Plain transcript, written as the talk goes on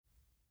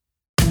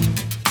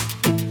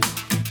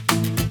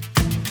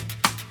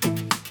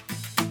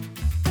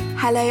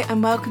Hello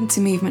and welcome to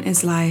Movement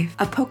is Life,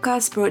 a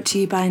podcast brought to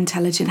you by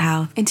Intelligent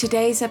Health. In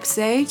today's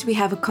episode, we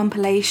have a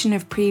compilation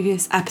of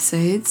previous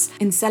episodes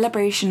in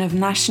celebration of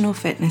National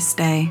Fitness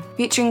Day,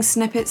 featuring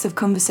snippets of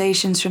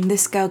conversations from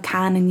This Girl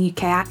Can and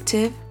UK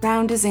Active,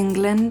 Rounders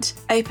England,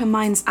 Open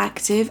Minds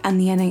Active and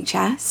the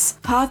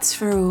NHS, Paths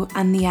for All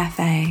and the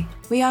FA.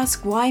 We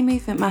ask why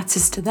movement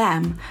matters to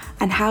them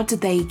and how do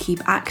they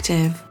keep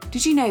active.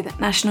 Did you know that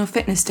National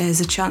Fitness Day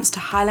is a chance to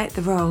highlight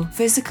the role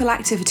physical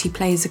activity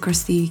plays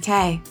across the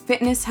UK?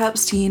 Fitness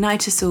helps to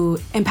unite us all,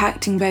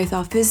 impacting both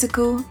our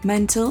physical,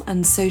 mental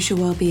and social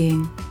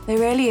well-being. There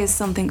really is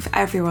something for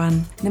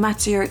everyone, no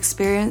matter your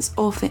experience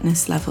or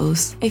fitness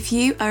levels. If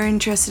you are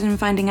interested in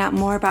finding out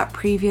more about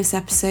previous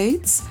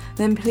episodes,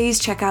 then please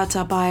check out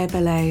our bio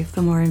below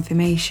for more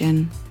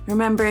information.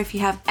 Remember, if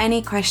you have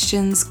any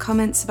questions,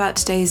 comments about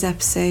today's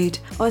episode,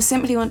 or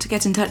simply want to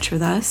get in touch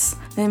with us,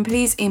 then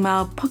please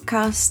email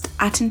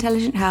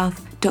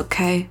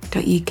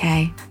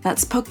podcast@intelligenthealth.co.uk.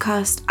 That's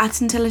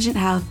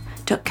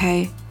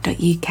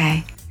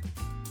podcast@intelligenthealth.co.uk.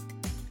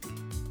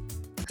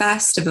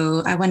 First of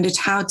all, I wondered,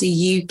 how do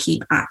you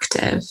keep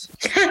active?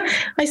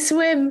 I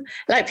swim.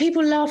 Like,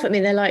 people laugh at me.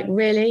 They're like,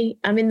 really?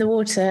 I'm in the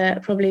water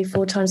probably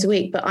 4 times a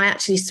week, but I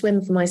actually swim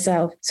for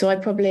myself. So I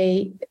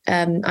probably,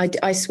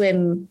 I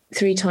swim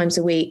 3 times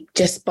a week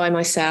just by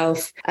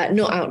myself,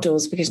 not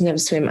outdoors, because you never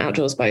swim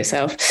outdoors by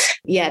yourself.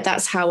 Yeah,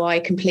 that's how I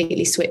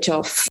completely switch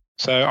off.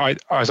 So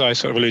as I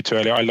sort of alluded to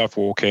earlier, I love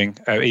walking,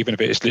 even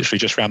if it's literally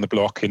just around the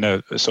block,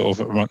 sort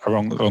of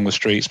along the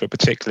streets, but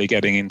particularly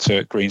getting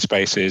into green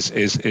spaces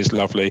is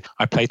lovely.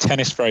 I play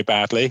tennis very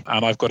badly,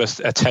 and I've got a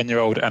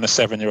 10-year-old and a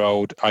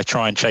 7-year-old. I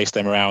try and chase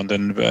them around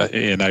and,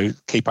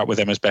 keep up with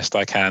them as best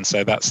I can.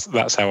 So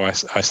that's how I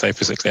stay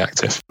physically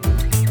active.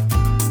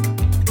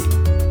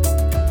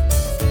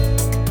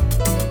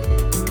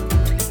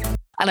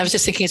 And I was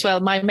just thinking as well,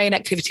 my main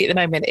activity at the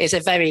moment is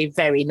a very,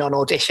 very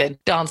non-audition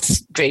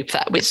dance group,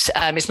 which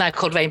is now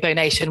called Rainbow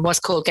Nation, was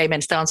called Gay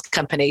Men's Dance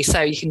Company.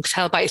 So you can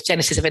tell by its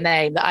genesis of a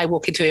name that I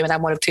walk into a room and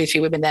I'm one of 2 or 3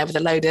 women there with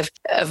a load of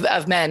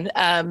men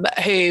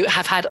who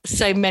have had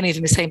so many of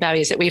them the same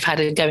barriers that we've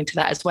had in going to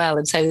that as well.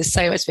 And so there's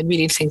so much been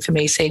really interesting for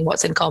me seeing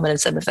what's in common and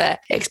some of their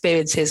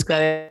experiences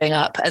growing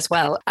up as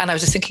well. And I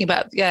was just thinking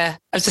about, how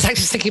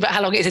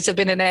long it is since I've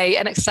been in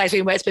an exercise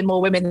room where it's been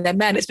more women than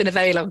men. It's been a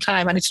very long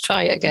time. I need to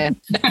try it again.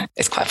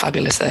 It's quite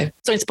fabulous though.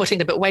 So in supporting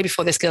them, but way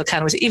before This Girl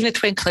Can was even a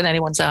twinkle in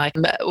anyone's eye,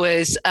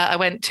 I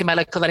went to my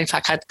local running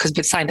track because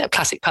we'd signed up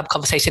Classic Pub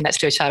Conversation, let's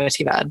do a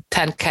charity run,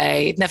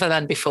 10K, never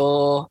run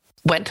before.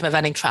 Went to my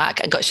running track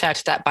and got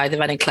shouted at by the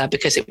running club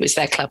because it was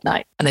their club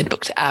night and they'd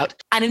booked it out.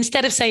 And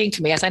instead of saying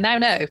to me, as I now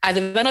know,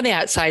 either run on the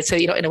outside so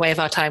you're not in the way of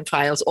our time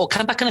trials, or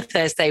come back on a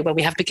Thursday when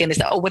we have beginners,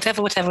 or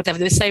whatever.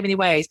 There's so many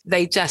ways.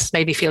 They just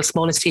made me feel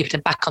small and stupid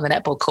and back on the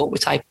netball court,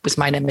 which was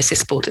my nemesis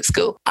sport at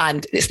school.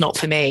 And it's not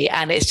for me.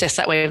 And it's just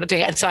that way of not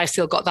doing it. And so I've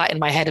still got that in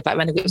my head about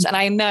running groups. And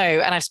I know,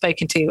 and I've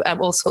spoken to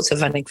all sorts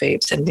of running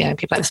groups and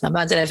people like this and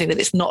everything, that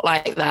it's not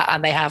like that.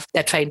 And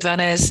they're trained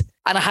runners.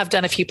 And I have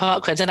done a few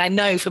park runs, and I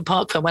know from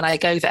park run when I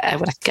go there,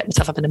 when I get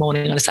myself up in the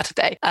morning on a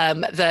Saturday,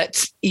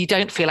 that you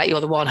don't feel like you're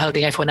the one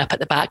holding everyone up at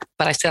the back,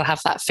 but I still have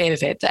that fear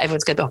of it, that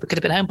everyone's going, we could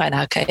have been home by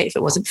now, Kate, if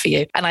it wasn't for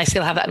you. And I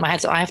still have that in my head,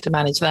 so I have to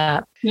manage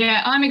that.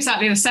 Yeah, I'm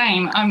exactly the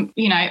same.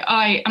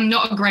 I am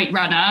not a great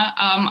runner.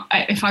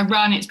 If I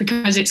run, it's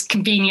because it's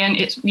convenient.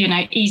 It's,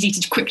 easy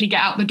to quickly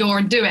get out the door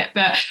and do it.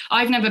 But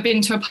I've never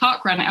been to a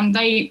park run, and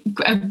they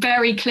are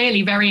very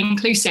clearly very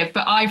inclusive.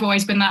 But I've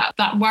always been that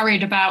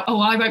worried about,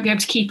 I won't be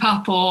able to keep up,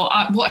 or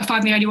what if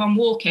I'm the only one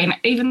walking?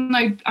 Even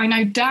though I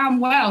know damn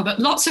well that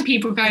lots of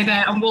people go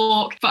there and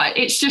walk, but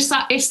it's just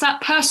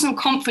that personal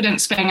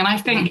confidence thing. And I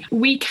think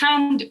we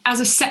can,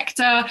 as a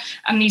sector,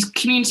 and these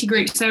community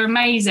groups, they're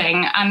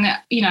amazing. And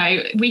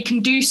we can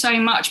do so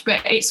much,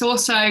 but it's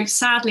also,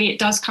 sadly, it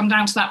does come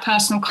down to that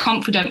personal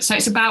confidence. So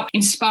it's about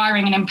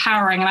inspiring and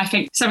empowering. And I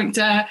think something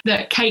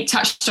that Kate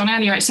touched on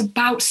earlier, it's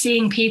about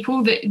seeing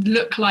people that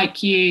look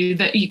like you,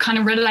 that you kind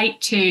of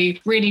relate to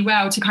really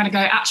well, to kind of go,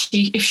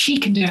 actually, if she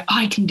can do it,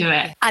 I can do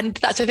it. And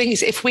that's the thing,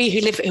 is if we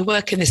who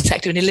work in this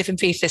sector and who live and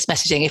breathe this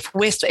messaging, if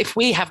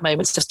we have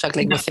moments of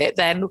struggling with it,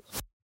 then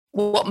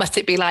what must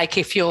it be like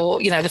if you're,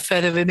 the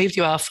further removed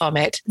you are from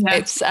it? Yeah.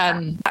 It's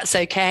that's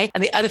okay.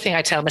 And the other thing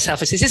I tell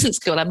myself is, this isn't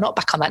school. I'm not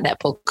back on that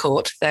netball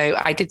court. Though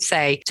I did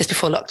say just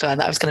before lockdown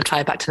that I was going to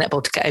try back to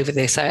netball to get over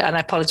this. So, and I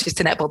apologize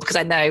to netball, because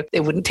I know they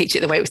wouldn't teach it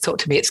the way it was taught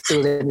to me at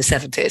school in the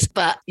 70s.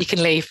 But you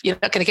can leave. You're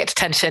not going to get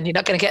detention. You're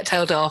not going to get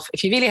told off.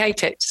 If you really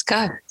hate it, just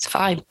go. It's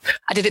fine.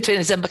 I did it in a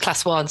Zumba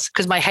class once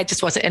because my head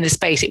just wasn't in the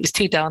space. It was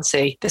too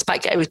dancey.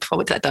 Despite getting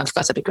performing to that dance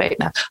class, I'd be great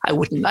now. I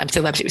wouldn't. I'm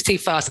still there, but it was too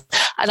fast.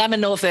 And I'm a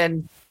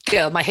northern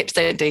girl, my hips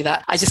don't do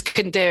that. I just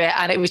couldn't do it,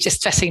 and it was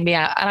just stressing me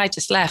out, and I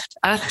just left.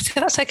 And I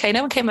said, that's okay,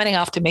 no one came running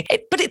after me.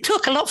 But it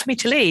took a lot for me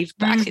to leave.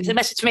 But actually, it's a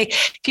message to me: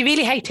 if you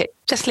really hate it,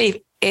 just leave.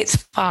 It's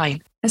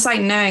fine. It's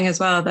like knowing as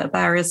well that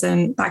there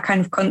isn't that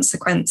kind of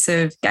consequence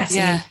of getting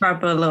in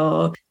trouble,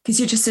 or because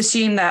you just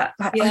assume that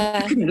like,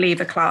 you couldn't leave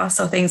a class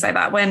or things like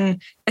that, when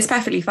it's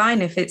perfectly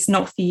fine if it's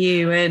not for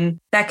you and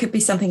there could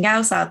be something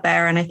else out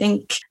there. And I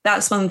think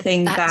that's one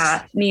thing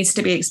that needs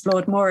to be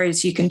explored more,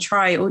 is you can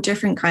try all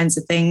different kinds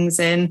of things,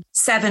 and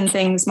 7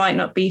 things might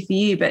not be for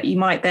you, but you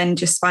might then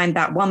just find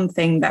that one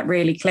thing that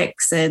really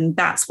clicks, and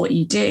that's what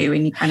you do,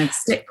 and you kind of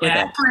stick with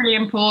it. It's really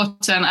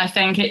important. I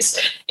think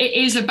it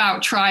is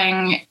about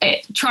trying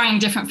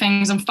different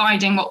things and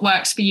finding what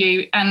works for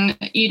you. And,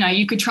 you know,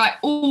 you could try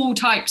all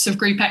types of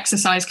group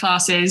exercise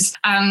classes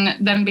and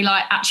then be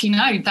like, actually,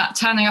 no, that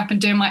turning up and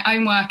doing my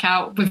own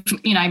workout with,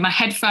 you know, my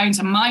headphones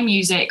and my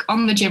music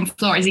on the gym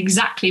floor is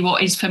exactly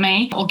what is for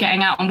me, or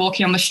getting out and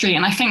walking on the street.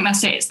 And I think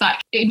that's it. It's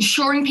that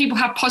ensuring people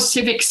have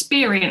positive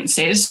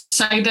experiences,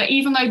 so that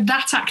even though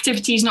that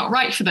activity is not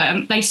right for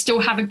them, they still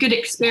have a good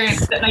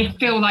experience that they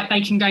feel like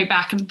they can go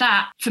back. And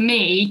that, for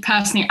me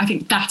personally, I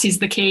think that is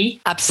the key.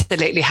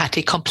 Absolutely,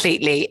 Hattie,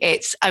 completely.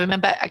 I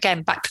remember,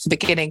 again, back to the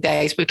beginning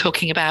days, we were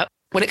talking about,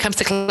 when it comes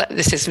to,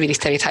 this is a really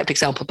stereotyped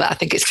example, but I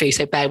think it's true,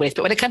 so bear with.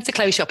 But when it comes to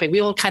clothes shopping, we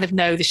all kind of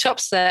know the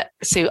shops that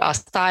suit our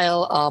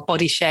style, our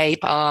body shape,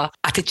 our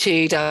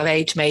attitude, our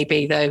age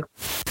maybe, though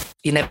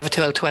you're never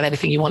too old to wear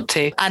anything you want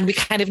to. And we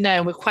kind of know,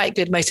 and we're quite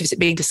good, most of us, at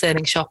being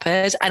discerning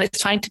shoppers. And it's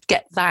trying to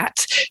get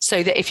that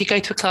so that if you go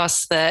to a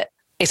class that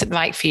isn't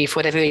right for you for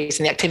whatever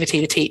reason, the activity,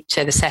 the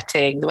teacher, the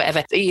setting,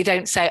 whatever, you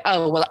don't say,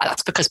 oh, well,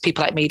 that's because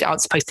people like me aren't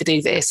supposed to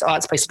do this, or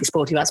aren't supposed to be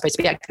sporty, or aren't supposed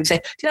to be active. You say,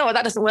 do you know what,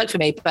 that doesn't work for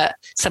me, but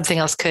something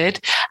else could.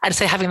 And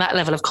so having that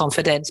level of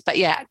confidence. But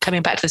yeah,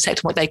 coming back to the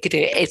sector and what they could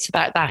do, it's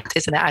about that,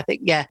 isn't it? I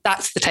think, yeah,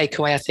 that's the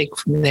takeaway, I think,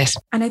 from this.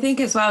 And I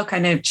think as well,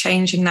 kind of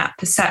changing that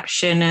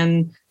perception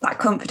and that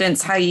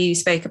confidence, how you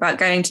spoke about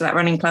going to that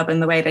running club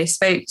and the way they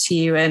spoke to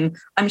you. And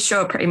I'm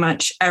sure pretty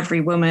much every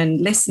woman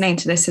listening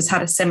to this has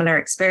had a similar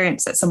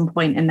experience at some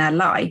point in their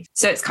life.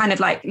 So it's kind of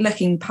like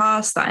looking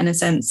past that in a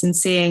sense and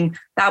seeing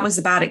that was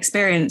a bad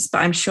experience, but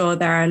I'm sure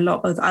there are a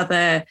lot of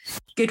other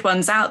good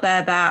ones out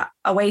there that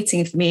are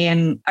waiting for me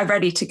and are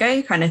ready to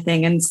go, kind of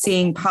thing, and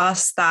seeing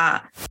past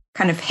that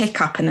kind of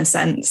hiccup in a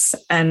sense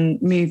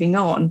and moving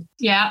on.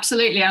 Yeah,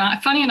 absolutely.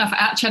 And funny enough, I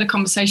actually had a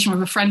conversation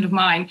with a friend of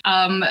mine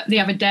the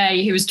other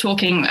day who was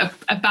talking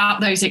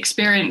about those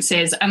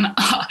experiences. And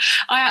I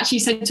actually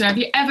said to her, have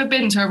you ever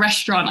been to a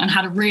restaurant and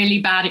had a really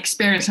bad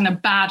experience and a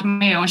bad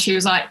meal? And she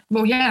was like,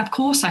 well, yeah, of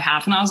course I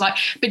have. And I was like,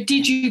 but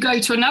did you go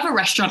to another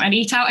restaurant and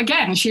eat out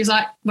again? And she was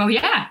like, well,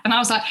 yeah. And I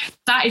was like,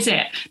 that is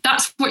it.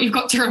 That's what you've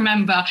got to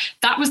remember.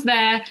 That was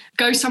there.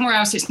 Go somewhere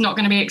else. It's not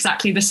going to be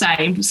exactly the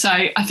same. So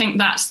I think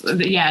that's,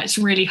 yeah, it's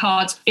really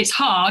hard. It's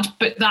hard,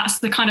 but that's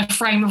the kind of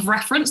frame of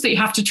reference that you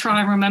have to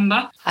try and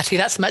remember. Actually,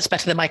 that's much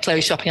better than my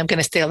clothes shopping. I'm going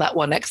to steal that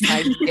one next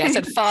time. Yes,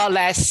 and far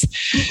less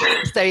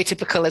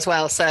stereotypical as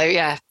well. So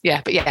yeah,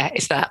 but yeah,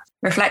 it's that.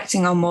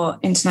 Reflecting on what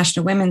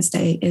International Women's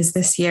Day is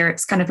this year,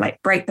 it's kind of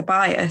like break the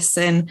bias.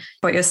 And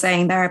what you're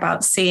saying there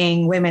about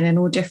seeing women in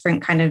all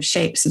different kind of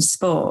shapes of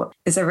sport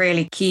is a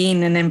really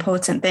keen and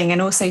important thing.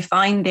 And also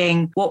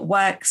finding what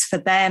works for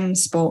them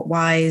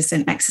sport-wise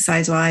and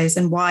exercise-wise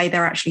and why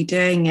they're actually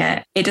doing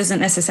it. It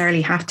doesn't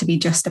necessarily have to be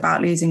just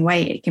about losing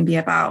weight. It can be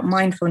about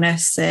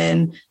mindfulness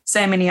and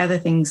so many other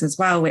things as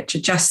well, which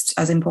are just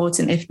as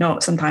important, if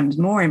not sometimes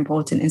more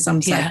important in some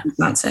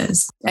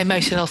circumstances.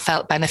 Emotional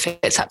felt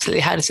benefits,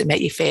 absolutely. How does it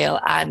make you feel?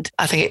 And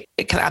I think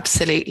it can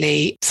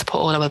absolutely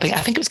support all our well-being. I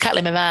think it was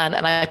Caitlin Moran,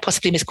 and I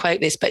possibly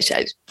misquote this, but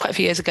quite a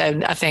few years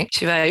ago, I think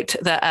she wrote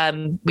that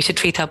we should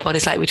treat our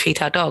bodies like we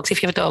treat our dogs.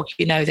 If you have a dog,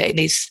 you know that it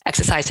needs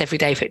exercise every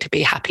day for it to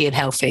be happy and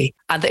healthy.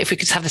 And that if we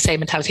could have the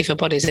same mentality for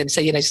bodies, and so,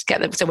 you know, just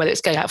get them, so whether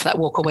it's going out for that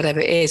walk or whatever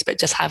it is, but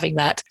just having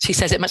that. She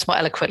says it much more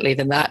eloquently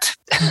than that.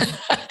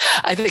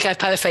 I think I've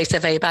paraphrased her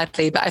very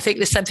badly, but I think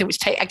there's something which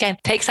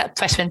takes that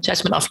pressure and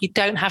judgment off. You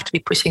don't have to be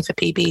pushing for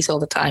PBs all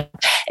the time.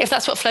 If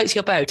that's what floats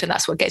your boat and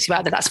that's what gets you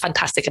out there, that's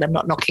fantastic, and I'm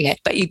not knocking it,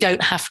 but you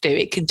don't have to.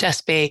 It can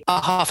just be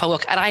a half-hour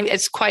walk. And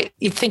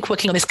you'd think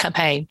working on this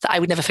campaign that I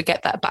would never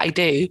forget that, but I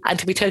do. And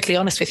to be totally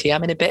honest with you,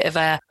 I'm in a bit of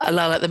a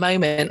lull at the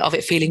moment of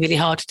it feeling really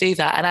hard to do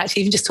that. And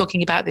actually, even just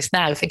talking about this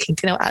now, thinking,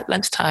 you know, at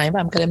lunchtime,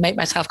 I'm going to make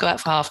myself go out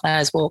for half an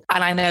hour's walk.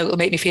 And I know it'll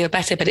make me feel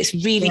better, but it's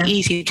really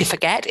easy to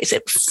forget. It's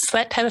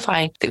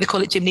terrifying. I think they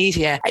call it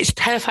gymnesia. It's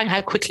terrifying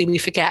how quickly we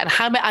forget.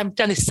 And I've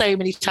done this so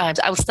many times.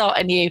 I will start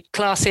a new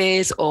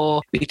classes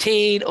or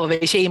routine or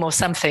regime or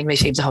something.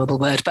 Regime's a horrible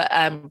word, but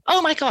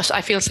oh my gosh,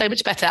 I feel so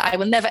much better. I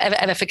will never, ever,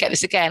 ever forget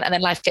this again. And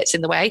then life gets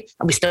in the way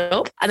and we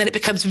stop. And then it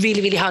becomes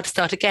really, really hard to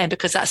start again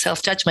because that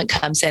self-judgment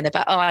comes in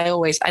about, I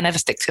never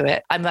stick to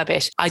it. I'm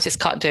rubbish. I just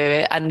can't do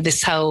it. And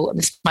this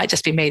might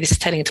just be me. This is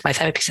turning into my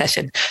therapy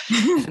session.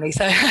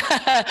 So,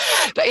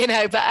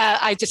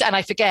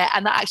 I forget.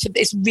 And that actually,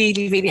 it's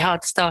really, really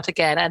hard to start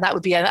again. And that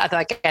would be another,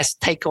 I guess,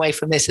 take away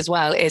from this as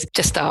well, is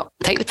just start.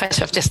 Take the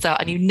pressure off, just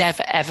start. And you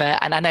never, ever,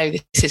 and I know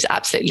this is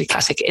absolutely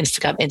classic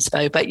Instagram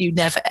inspo, but you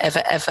never,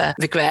 ever, ever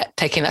regret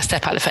taking that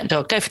step out the front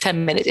door. Go for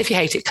 10 minutes. If you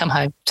hate it, come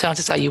home.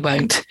 Chances are you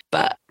won't.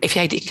 But if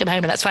you hate it, you can come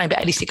home and that's fine. But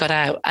at least you got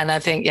out. And I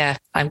think,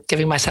 I'm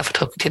giving myself a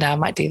talking to now. I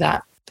might do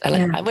that.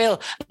 I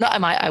will. Not I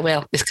might, I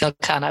will. This girl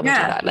can. I will do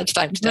that at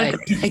lunchtime today.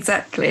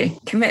 Exactly.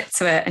 Commit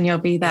to it and you'll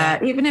be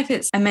there, even if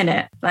it's a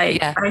minute. I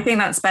think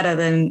that's better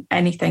than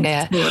anything.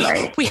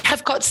 Yeah. We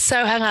have got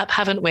so hung up,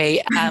 haven't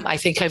we? I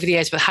think over the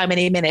years with how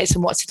many minutes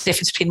and what's the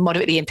difference between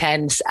moderately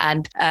intense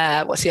and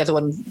what's the other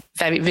one?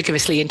 Very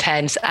rigorously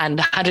intense, and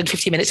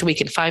 150 minutes a week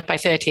in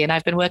 5x30. And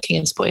I've been working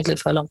in Sport England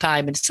for a long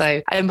time. And so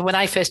I remember when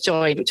I first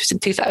joined, which was in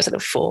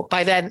 2004,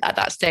 by then at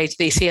that stage,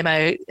 the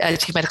CMO,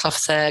 Chief Medical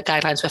Officer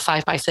guidelines were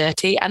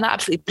 5x30. And that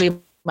absolutely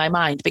blew my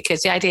mind,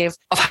 because the idea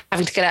of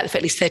having to get out for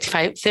at least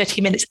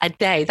 30 minutes a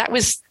day, that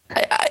was,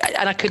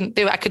 and I couldn't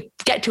do it. I could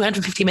get to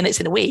 150 minutes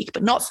in a week,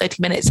 but not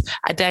 30 minutes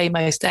a day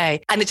most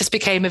day. And it just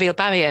became a real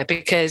barrier,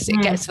 because it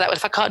gets to that, well,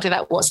 if I can't do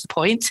that, what's the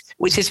point?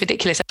 Which is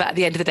ridiculous. But at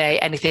the end of the day,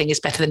 anything is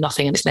better than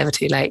nothing, and it's never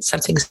too late.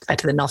 Something's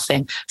better than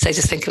nothing. So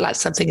just think like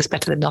something is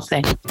better than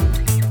nothing.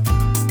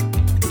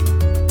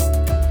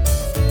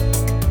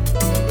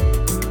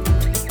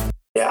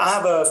 Yeah, I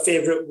have a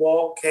favourite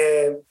walk,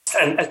 and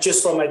it's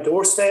just on my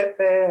doorstep,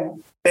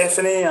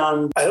 Bethany,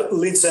 and it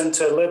leads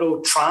into a little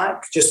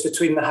track just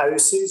between the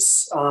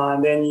houses,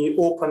 and then you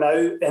open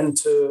out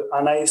into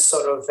a nice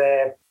sort of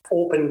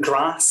open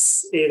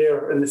grass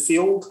area in the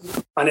field,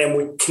 and then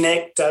we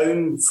connect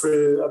down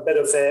through a bit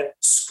of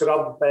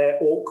scrub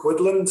oak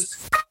woodland,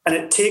 and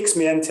it takes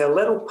me into a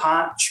little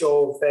patch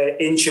of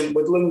ancient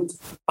woodland,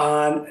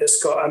 and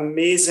it's got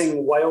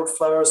amazing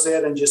wildflowers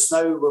there. And just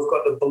now we've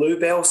got the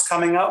bluebells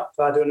coming up.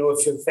 I don't know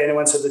if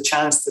anyone's had the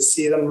chance to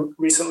see them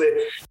recently,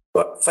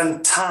 but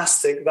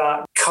fantastic,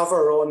 that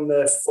cover on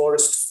the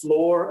forest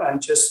floor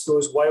and just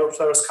those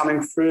wildflowers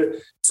coming through.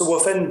 So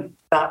within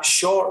that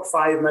short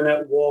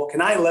 5-minute walk,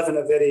 and I live in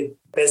a very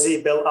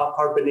busy built-up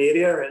urban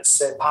area.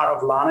 It's part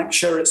of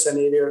Lanarkshire. It's an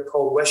area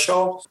called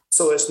Wishaw.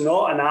 So it's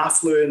not an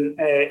affluent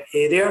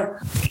area,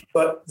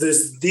 but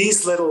there's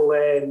these little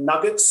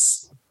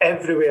nuggets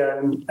everywhere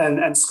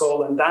in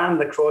Scotland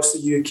and across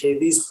the UK,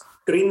 these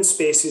green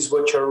spaces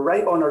which are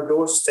right on our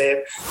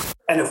doorstep.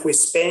 And if we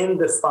spend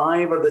the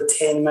 5 or the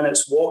 10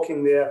 minutes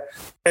walking there,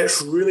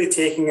 it's really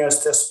taking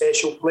us to a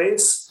special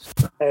place.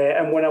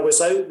 And when I was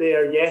out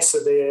there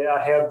yesterday,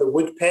 I heard the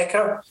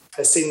woodpecker,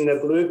 I seen the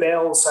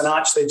bluebells, and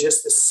actually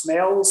just the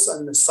smells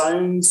and the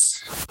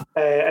sounds.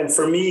 And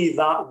for me,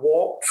 that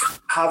walk,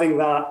 having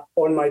that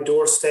on my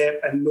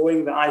doorstep and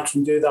knowing that I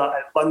can do that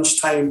at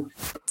lunchtime,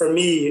 for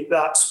me,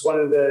 that's one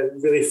of the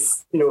really,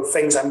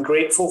 things I'm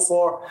grateful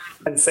for,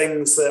 and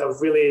things that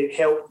have really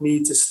helped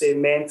me to stay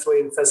mentally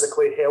and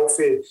physically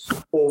healthy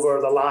over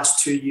the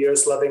last 2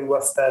 years living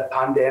with the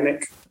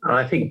pandemic.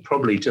 I think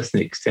probably just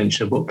an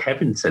extension of what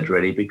Kevin said,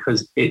 really,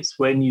 because it's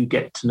when you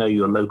get to know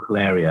your local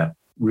area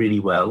really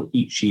well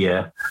each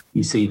year,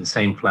 you see the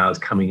same flowers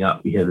coming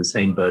up, you hear the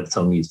same bird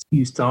song,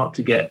 you start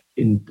to get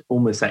in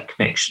almost that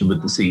connection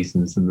with the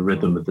seasons and the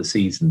rhythm of the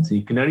seasons. And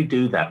you can only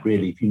do that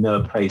really if you know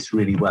a place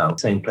really well,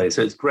 same place.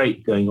 So it's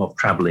great going off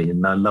traveling,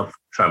 and I love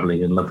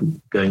traveling and love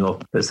going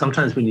off. But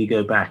sometimes when you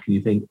go back and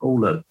you think, oh,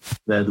 look,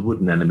 there the wood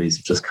anemones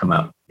have just come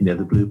up. The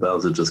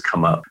bluebells have just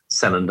come up,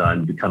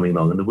 celandine will be coming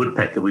along, and the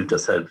woodpecker we've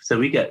just heard. So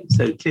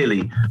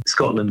clearly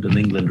Scotland and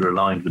England are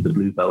aligned with the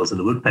bluebells and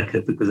the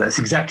woodpecker, because that's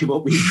exactly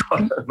what we've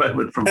got at the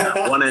moment from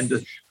one end.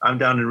 I'm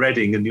down in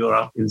Reading and you're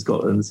up in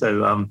Scotland.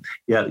 So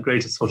the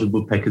greatest spotted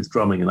woodpeckers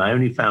drumming. And I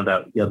only found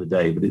out the other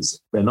day that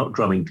they're not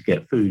drumming to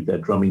get food, they're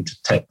drumming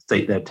to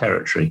state their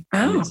territory.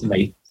 Oh. It's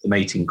the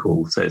mating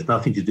call. So it's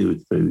nothing to do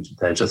with food.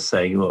 They're just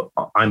saying, look,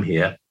 I'm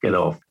here, get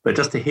off. But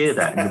just to hear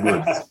that in the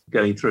woods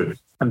going through.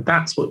 And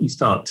that's what you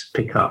start to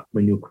pick up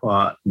when you're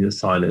quiet and you're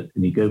silent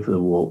and you go for the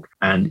walk,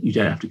 and you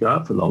don't have to go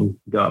out for long,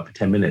 you go out for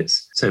 10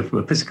 minutes. So from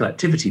a physical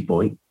activity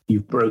point,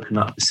 you've broken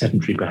up the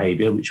sedentary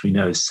behaviour, which we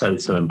know is so,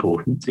 so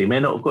important. So you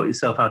may not have got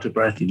yourself out of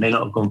breath, you may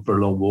not have gone for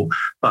a long walk,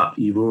 but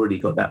you've already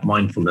got that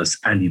mindfulness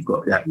and you've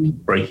got that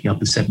breaking up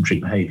the sedentary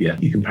behaviour.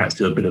 You can perhaps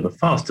do a bit of a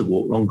faster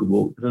walk, longer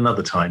walk at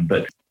another time,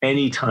 but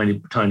any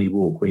tiny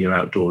walk when you're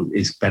outdoors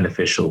is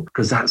beneficial,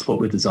 because that's what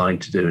we're designed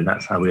to do, and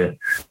that's how we're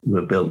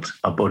built.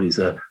 Our bodies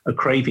are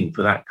craving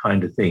for that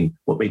kind of thing.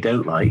 What they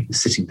don't like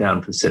is sitting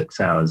down for 6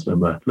 hours when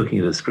we're looking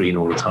at a screen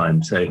all the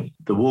time. So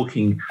the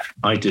walking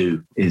I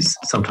do is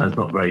sometimes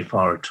not very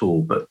far at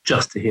all, but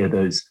just to hear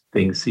those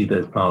things, see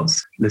those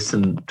plants,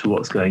 listen to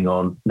what's going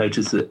on,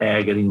 notice the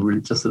air getting really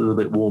just a little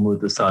bit warmer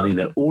with the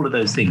sun, all of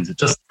those things are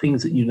just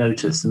things that you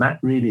notice. And that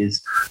really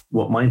is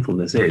what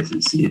mindfulness is.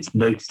 It's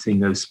noticing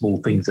those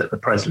small things at the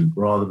present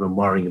rather than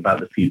worrying about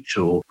the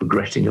future or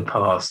regretting a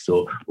past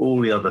or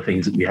all the other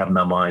things that we have in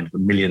our mind, a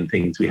million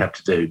things we have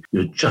to do.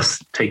 You're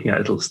just taking a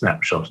little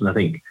snapshot. And I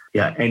think,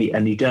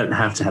 and you don't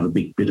have to have a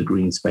big bit of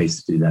green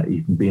space to do that.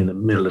 You can be in the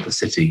middle of a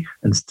city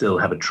and still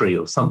have a tree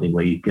or something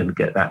where you can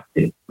get that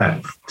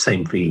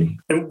same feeling.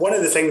 And one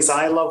of the things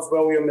I love,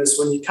 William, is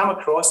when you come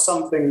across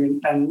something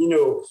and,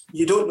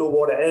 you don't know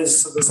what it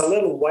is. So there's a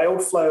little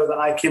wildflower that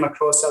I came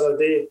across the other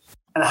day,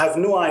 and I have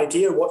no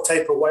idea what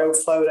type of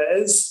wildflower it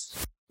is.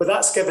 But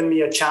that's given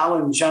me a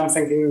challenge. I'm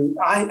thinking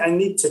I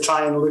need to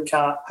try and look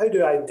at how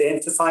do I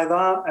identify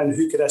that and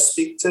who could I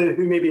speak to,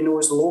 who maybe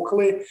knows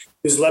locally,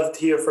 who's lived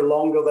here for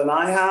longer than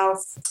I have.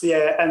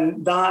 Yeah,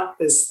 and that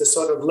is the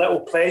sort of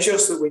little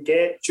pleasures that we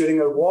get during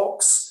our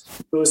walks,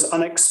 those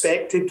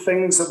unexpected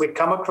things that we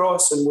come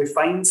across and we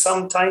find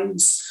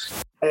sometimes.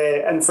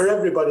 And for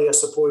everybody, I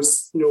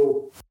suppose,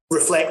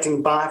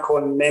 reflecting back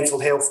on Mental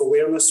Health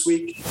Awareness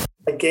Week,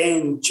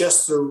 again,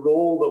 just the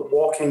role that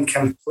walking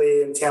can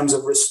play in terms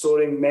of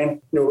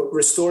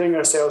restoring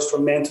ourselves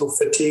from mental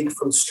fatigue,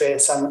 from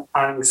stress and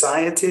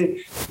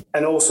anxiety,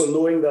 and also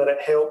knowing that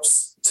it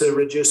helps to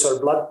reduce our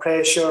blood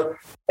pressure.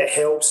 It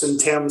helps in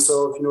terms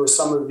of,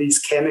 some of these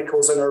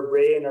chemicals in our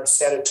brain, our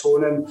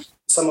serotonin,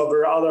 some of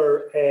our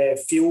other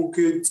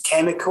feel-good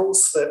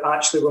chemicals that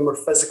actually when we're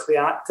physically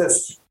active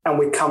and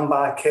we come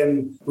back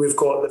in, we've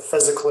got the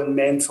physical and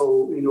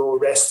mental,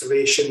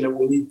 restoration that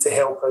we need to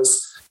help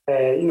us,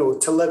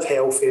 to live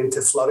healthy and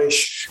to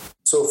flourish.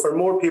 So for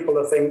more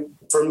people, I think,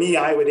 for me,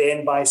 I would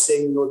end by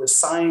saying, the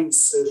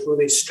science is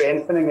really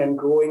strengthening and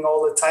growing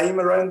all the time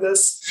around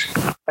this,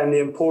 and the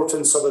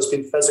importance of us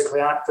being physically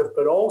active,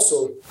 but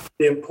also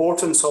the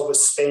importance of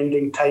us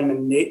spending time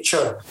in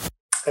nature.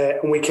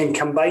 And we can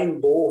combine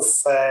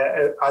both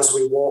as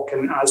we walk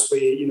and as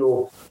we,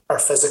 are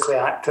physically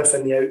active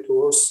in the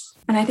outdoors.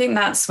 And I think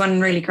that's one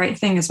really great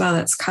thing as well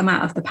that's come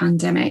out of the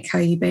pandemic, how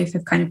you both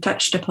have kind of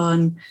touched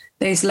upon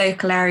those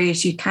local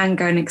areas you can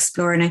go and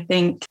explore. And I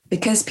think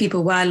because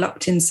people were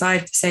locked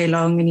inside for so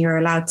long and you were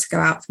allowed to go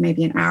out for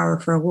maybe an hour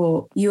for a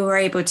walk, you were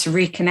able to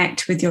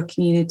reconnect with your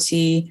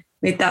community,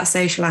 with that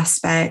social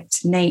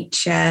aspect,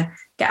 nature,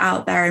 get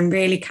out there and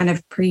really kind of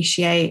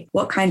appreciate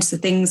what kinds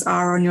of things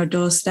are on your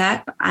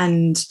doorstep.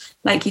 And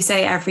like you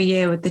say, every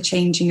year with the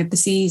changing of the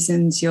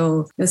seasons,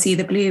 you'll see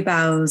the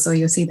bluebells or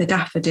you'll see the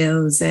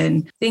daffodils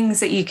and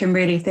things that you can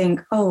really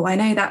think, oh, I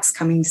know that's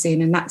coming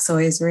soon. And that's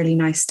always really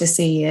nice to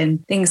see,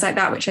 and things like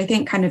that, which I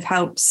think kind of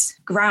helps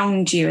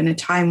ground you in a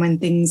time when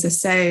things are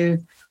so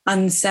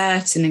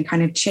uncertain and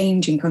kind of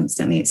changing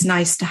constantly. It's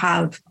nice to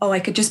have, I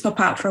could just pop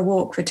out for a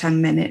walk for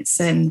 10 minutes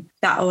and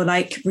that will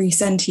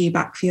recenter you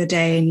back for your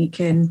day and you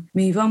can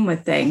move on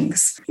with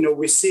things.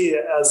 We see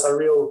it as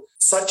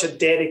such a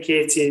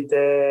dedicated,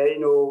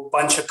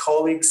 bunch of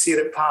colleagues here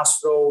at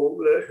Pastoral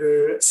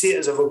who see it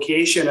as a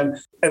vocation,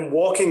 and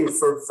walking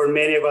for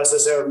many of us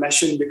is our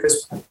mission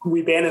because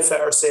we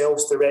benefit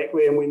ourselves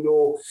directly and we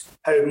know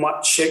how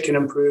much it can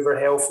improve our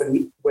health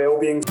and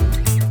well-being.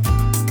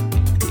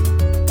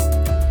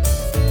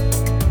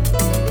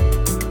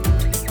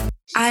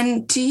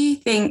 And do you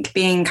think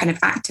being kind of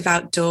active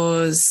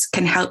outdoors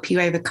can help you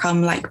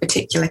overcome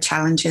particular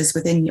challenges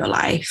within your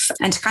life?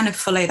 And to kind of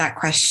follow that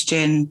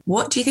question,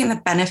 what do you think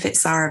the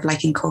benefits are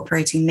of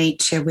incorporating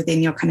nature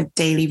within your kind of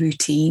daily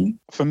routine?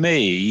 For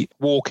me,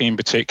 walking in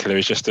particular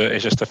is just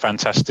a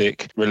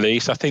fantastic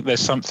release. I think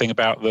there's something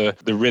about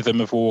the rhythm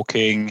of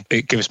walking.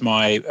 It gives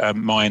my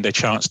mind a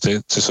chance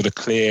to sort of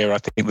clear. I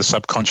think the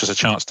subconscious a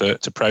chance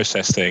to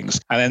process things.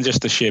 And then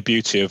just the sheer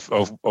beauty of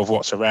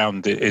what's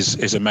around it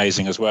is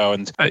amazing as well.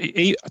 And to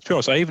be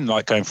honest, I even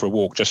like going for a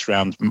walk just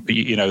around,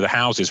 the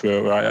houses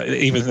where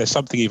even there's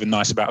something even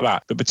nice about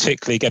that. But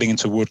particularly getting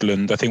into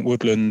woodland, I think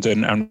woodland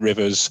and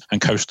rivers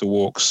and coastal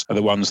walks are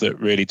the ones that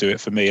really do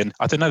it for me. And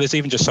I don't know, there's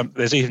even just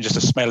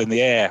a smell in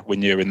the air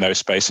when you're in those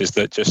spaces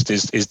that just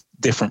is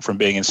different from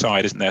being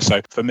inside, isn't there?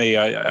 So for me,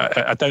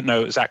 I don't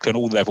know exactly on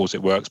all levels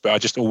it works, but I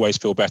just always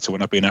feel better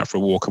when I've been out for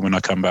a walk and when I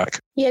come back.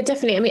 Yeah,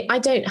 definitely. I mean, I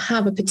don't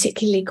have a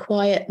particularly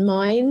quiet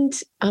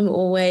mind. I'm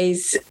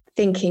always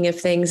thinking of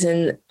things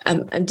and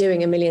I'm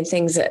doing a million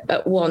things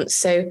at once.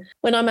 So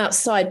when I'm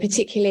outside,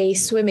 particularly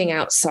swimming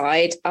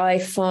outside, I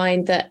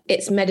find that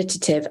it's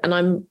meditative, and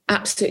I'm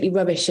absolutely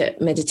rubbish at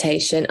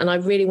meditation and I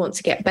really want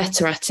to get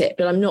better at it,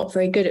 but I'm not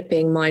very good at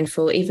being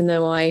mindful, even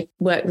though I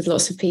work with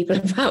lots of people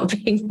about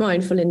being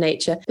mindful in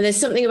nature. But there's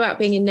something about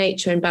being in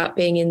nature and about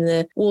being in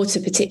the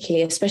water,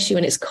 particularly, especially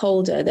when it's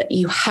colder, that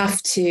you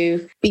have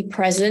to be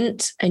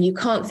present and you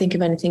can't think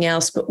of anything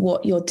else but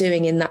what you're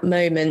doing in that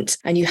moment,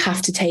 and you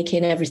have to take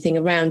in everything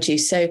around you.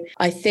 So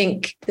I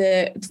think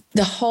the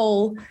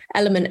whole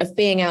element of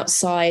being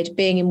outside,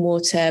 being in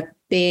water,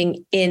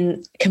 being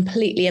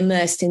completely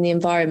immersed in the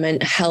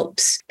environment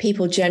helps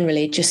people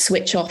generally just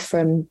switch off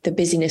from the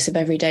busyness of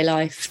everyday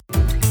life.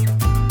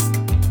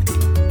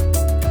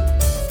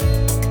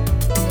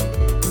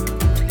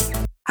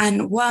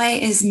 And why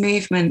is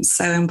movement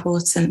so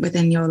important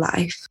within your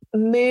life?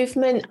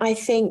 Movement, I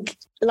think,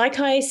 like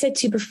I said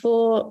to you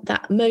before,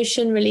 that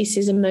motion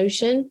releases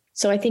emotion.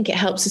 So I think it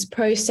helps us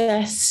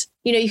process.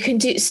 You can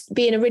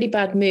be in a really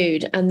bad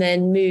mood and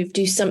then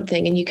do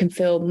something and you can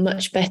feel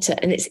much better.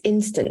 And it's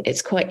instant.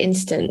 It's quite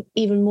instant.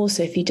 Even more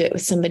so if you do it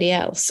with somebody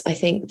else, I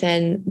think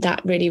then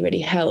that really, really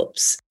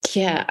helps.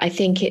 Yeah, I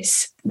think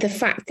it's the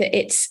fact that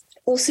it's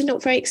also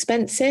not very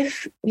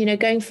expensive.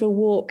 Going for a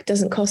walk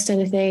doesn't cost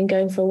anything.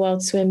 Going for a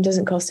wild swim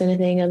doesn't cost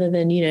anything other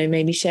than,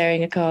 maybe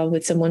sharing a car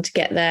with someone to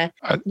get there.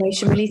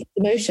 Motion releases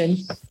emotion.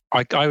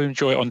 I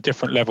enjoy it on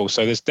different levels.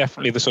 So there's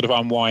definitely the sort of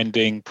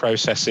unwinding,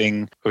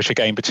 processing, which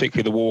again,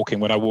 particularly the walking.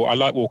 When I walk, I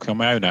like walking on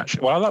my own,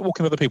 actually. Well, I like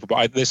walking with other people, but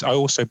I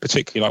also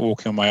particularly like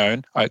walking on my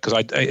own because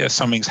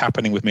something's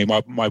happening with me.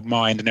 My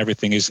mind and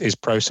everything is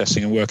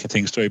processing and working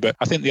things through. But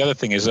I think the other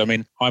thing is, I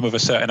mean, I'm of a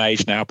certain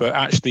age now, but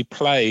actually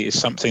play is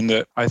something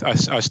that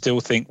I still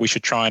think we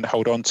should try and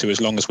hold on to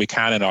as long as we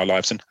can in our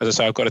lives. And as I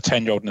say, I've got a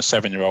 10-year-old and a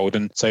 7-year-old.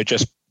 And so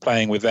just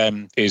playing with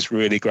them is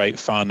really great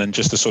fun, and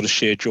just the sort of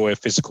sheer joy of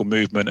physical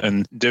movement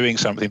and doing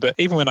something. But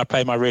even when I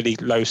play my really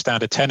low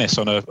standard tennis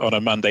on a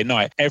Monday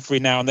night, every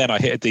now and then I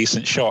hit a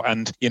decent shot,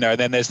 and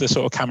then there's the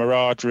sort of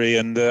camaraderie,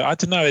 and I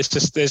don't know, there's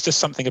just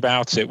something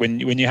about it when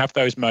you have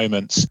those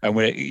moments, and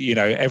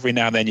every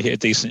now and then you hit a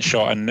decent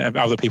shot and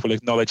other people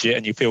acknowledge it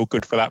and you feel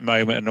good for that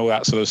moment and all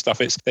that sort of stuff.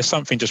 There's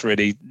something just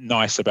really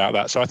nice about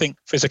that. So I think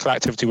physical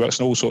activity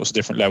works on all sorts of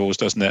different levels,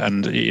 doesn't it?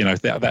 And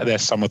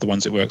there's some of the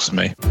ones it works for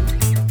me.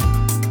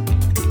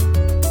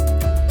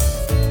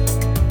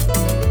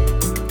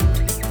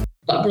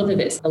 Got a brother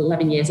that's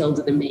 11 years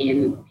older than me,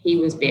 and he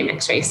was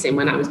BMX racing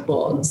when I was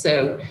born.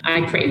 So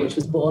I pretty much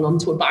was born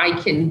onto a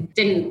bike and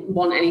didn't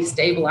want any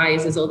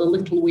stabilizers or the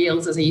little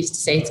wheels, as I used to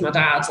say to my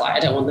dad, like, I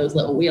don't want those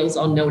little wheels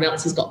on, no one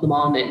else has got them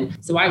on. And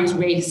so I was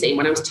racing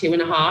when I was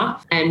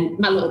 2.5, and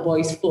my little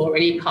boy's 4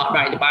 and he can't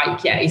ride a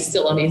bike yet. He's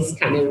still on his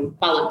kind of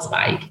balance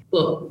bike.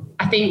 But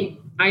I think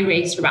I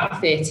raced for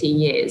about 13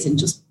 years and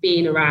just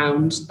being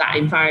around that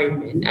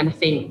environment. And I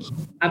think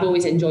I've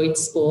always enjoyed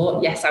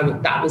sport. Yes,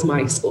 that was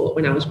my sport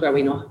when I was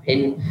growing up,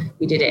 and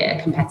we did it at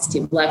a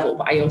competitive level.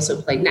 But I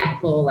also played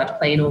netball. I'd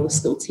play in all the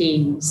school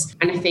teams.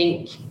 And I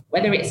think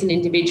whether it's an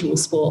individual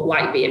sport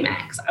like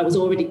BMX, I was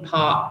already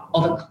part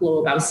of a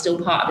club. I was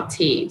still part of a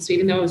team. So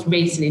even though I was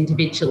racing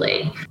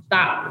individually,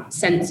 that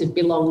sense of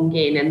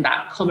belonging and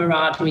that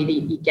camaraderie that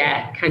you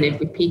get kind of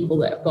with people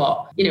that have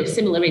got,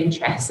 similar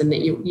interests and that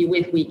you're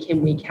with week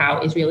in, week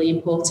out is really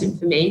important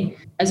for me,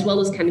 as well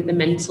as kind of the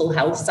mental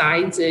health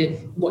sides of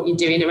what you're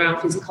doing around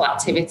physical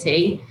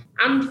activity.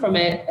 And from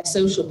a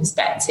social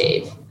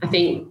perspective, I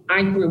think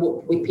I grew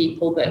up with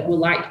people that were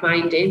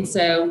like-minded.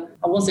 So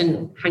I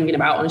wasn't hanging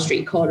about on a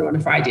street corner on a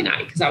Friday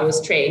night because I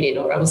was training,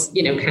 or I was,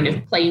 kind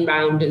of playing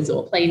rounders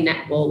or playing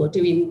netball or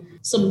doing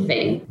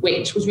something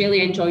which was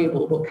really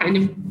enjoyable, but kind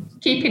of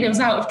keeping us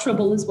out of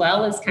trouble as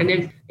well as kind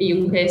of a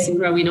young person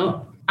growing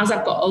up. As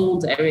I've got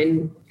older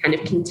and kind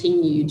of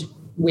continued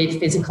with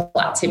physical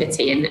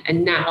activity,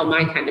 and now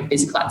my kind of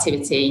physical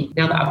activity,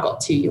 now that I've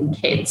got 2 young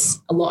kids,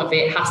 a lot of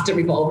it has to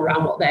revolve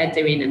around what they're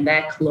doing and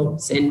their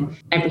clubs and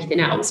everything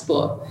else.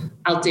 But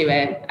I'll do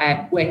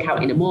a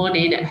workout in the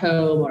morning at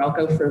home, or I'll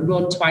go for a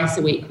run twice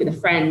a week with a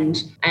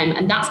friend,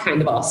 and that's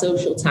kind of our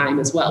social time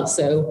as well.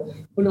 So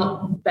we're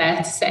not there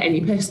to set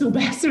any personal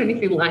bests or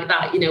anything like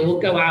that. We'll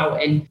go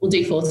out and we'll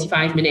do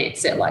 45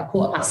 minutes at like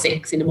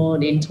 6:15 in the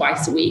morning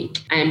twice a week,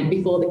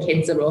 before the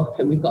kids are up,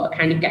 and we've got to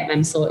kind of get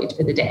them sorted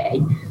for the day.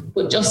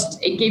 But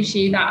just it gives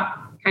you that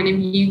kind of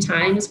you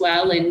time as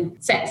well, and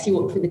sets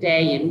you up for the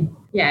day, and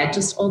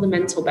just all the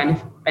mental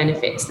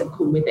benefits that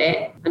come with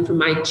it. And from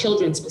my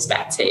children's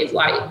perspective,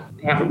 like,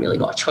 they haven't really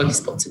got a choice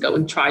but to go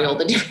and try all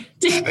the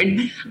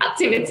different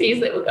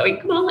activities that we're going,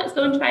 come on, let's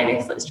go and try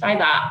this, let's try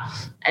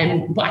that.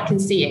 But I can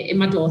see it in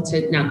my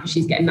daughter now, because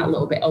she's getting that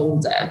little bit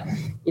older.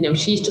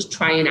 She's just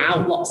trying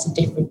out lots of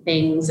different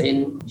things,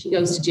 and she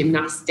goes to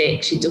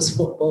gymnastics, she does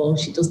football,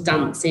 she does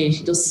dancing,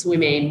 she does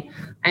swimming.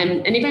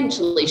 And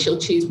eventually she'll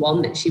choose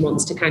one that she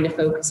wants to kind of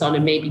focus on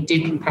and maybe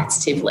do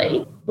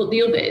competitively. But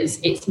the others,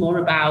 it's more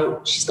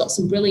about, she's got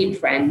some brilliant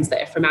friends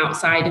that are from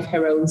outside of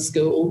her own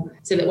school,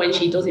 so that when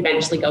she does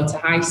eventually go to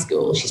high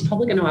school, she's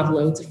probably going to have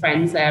loads of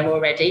friends there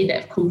already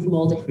that have come from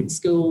all different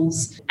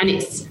schools. And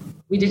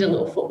we did a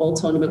little football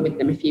tournament with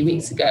them a few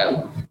weeks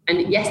ago.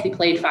 And yes, they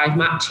played 5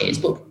 matches,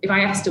 but if I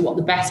asked her what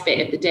the best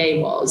bit of the day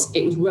was,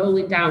 it was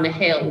rolling down a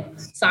hill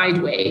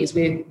sideways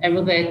with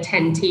another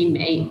 10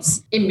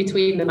 teammates in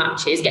between the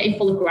matches, getting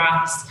full of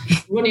grass,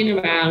 running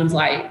around.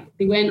 Like,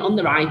 they weren't on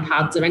their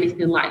iPads or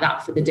anything like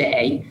that for the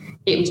day.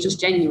 It was just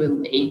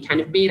genuinely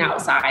kind of being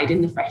outside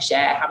in the fresh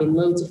air, having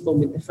loads of fun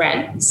with the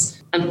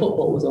friends. And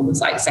football was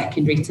almost like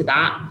secondary to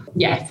that.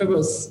 Yeah, for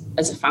us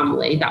as a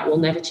family, that will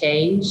never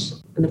change.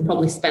 And I've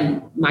probably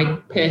spent my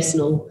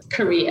personal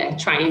career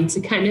trying to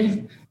kind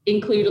of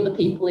include other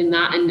people in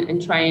that,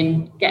 and try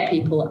and get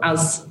people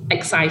as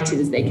excited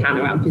as they can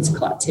around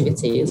physical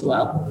activity as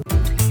well.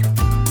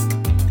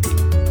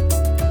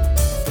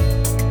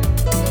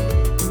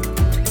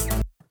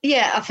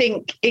 Yeah, I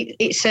think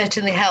it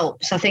certainly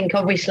helps. I think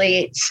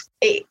obviously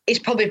it's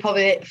probably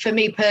for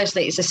me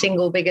personally, it's the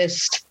single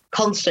biggest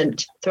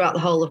constant throughout the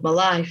whole of my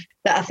life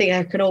that I think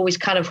I can always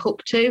kind of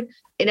hook to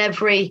in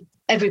every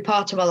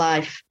part of my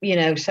life,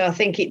 So I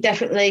think it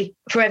definitely,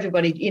 for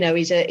everybody,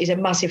 is a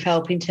massive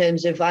help in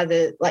terms of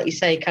either, like you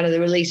say, kind of the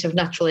release of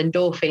natural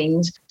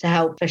endorphins to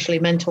help, especially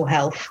mental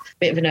health.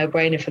 Bit of a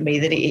no-brainer for me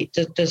that it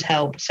does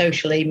help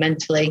socially,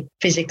 mentally,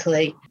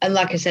 physically. And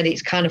like I said,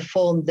 it's kind of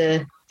formed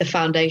the the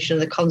foundation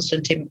and the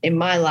constant in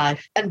my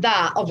life. And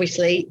that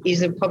obviously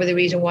is probably the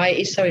reason why it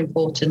is so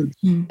important.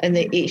 And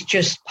that it's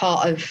just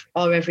part of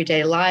our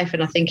everyday life.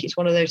 And I think it's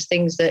one of those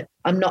things that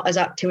I'm not as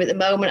active at the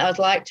moment as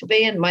I'd like to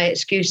be. And my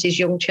excuse is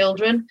young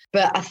children.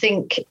 But I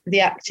think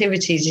the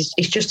activities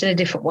is just in a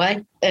different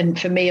way. And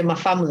for me and my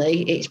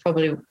family, it's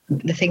probably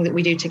the thing that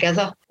we do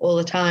together all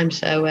the time.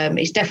 So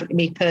it's definitely,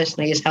 me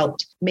personally, has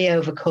helped me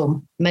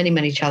overcome many,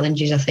 many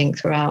challenges, I think,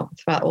 throughout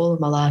all of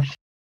my life.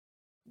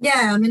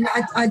 Yeah, I mean,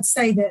 I'd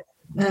say that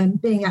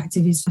being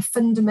active is a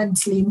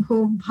fundamentally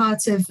important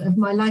part of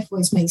my life.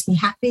 Always makes me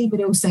happy,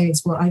 but also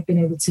it's what I've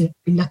been able to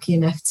be lucky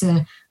enough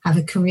to have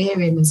a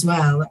career in as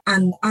well.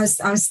 And I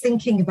was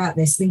thinking about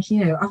this,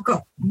 thinking, I've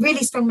got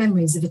really strong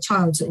memories of a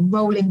child sort of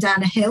rolling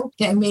down a hill,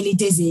 getting really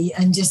dizzy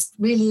and just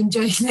really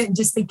enjoying it and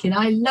just thinking,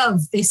 I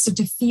love this sort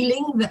of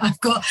feeling that I've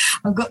got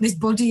this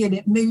body and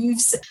it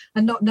moves,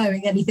 and not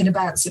knowing anything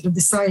about sort of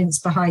the science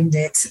behind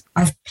it.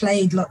 I've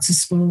played lots of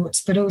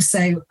sports, but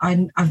also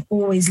I've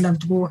always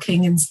loved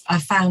walking. And I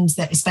found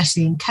that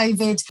especially in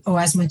COVID, or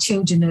as my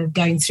children are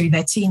going through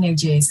their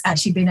teenage years,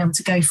 actually being able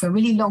to go for a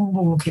really long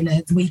walk in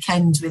a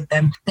weekend with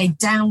them. They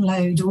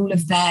download all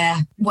of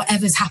their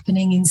whatever's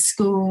happening in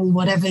school,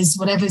 whatever's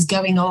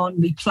going on.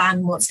 We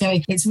plan what's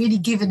going. It's really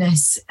given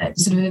us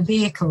sort of a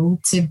vehicle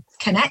to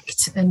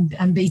connect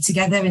and be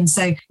together. And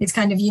so it's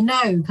kind of,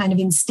 kind of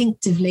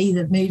instinctively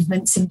that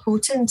movement's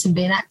important and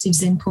being active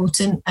is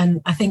important.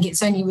 And I think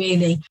it's only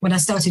really when I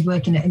started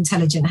working at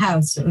Intelligent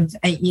Health sort of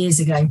 8 years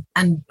ago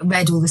and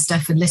read all the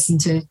stuff and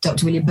listened to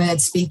Dr. William Bird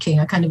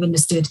speaking, I kind of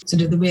understood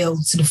sort of the real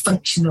sort of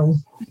functional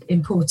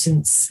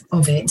importance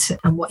of it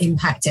and what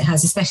impact it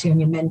has, especially on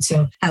your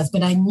mental health.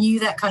 But I knew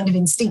that kind of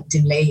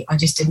instinctively. I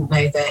just didn't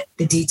know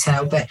the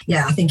detail. But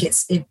yeah, I think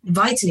it's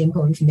vitally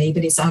important for me,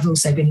 but I've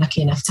also been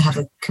lucky enough to have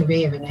a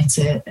career in it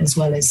as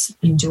well as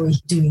enjoy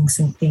doing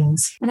some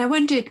things. And I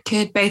wondered,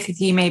 could both of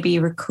you maybe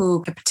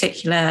recall a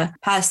particular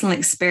personal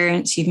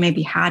experience you've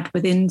maybe had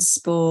within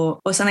sport,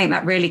 or something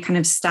that really kind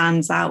of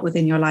stands out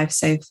within your life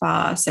so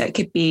far? So it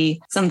could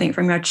be something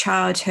from your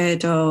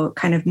childhood or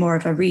kind of more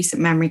of a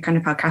recent memory, kind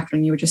of how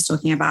Catherine, you were just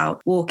talking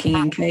about walking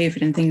and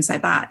COVID and things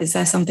like that. Is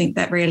there something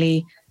that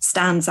really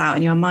stands out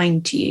in your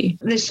mind to you?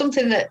 There's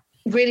something that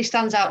really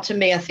stands out to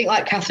me. I think,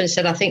 like Catherine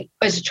said, I think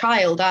as a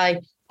child, I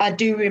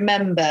do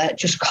remember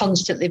just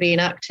constantly being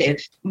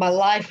active. My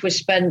life was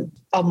spent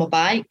on my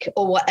bike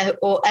or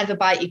whatever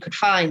bike you could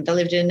find. I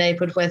lived in a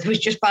neighbourhood where there was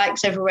just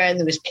bikes everywhere and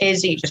there was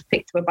kids and you just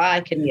picked up a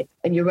bike and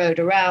you rode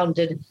around.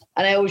 And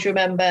I always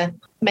remember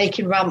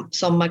making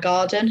ramps on my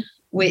garden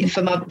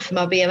for my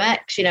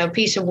BMX, a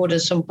piece of wood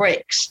and some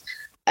bricks.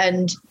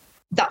 And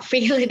that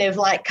feeling of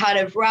like kind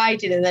of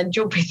riding and then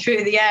jumping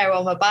through the air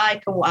on my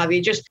bike and what have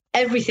you, just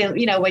everything,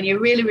 when you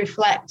really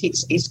reflect,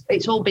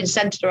 it's all been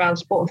centered around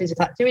sport and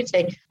physical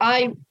activity.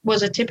 I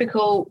was a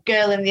typical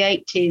girl in the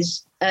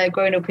 80s,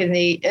 growing up in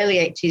the early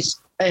 80s,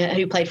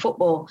 who played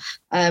football,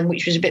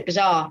 which was a bit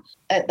bizarre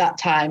at that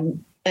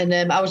time. And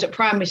I was at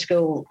primary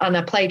school and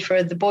I played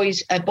for the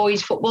boys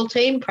football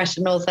team,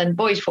 Preston North End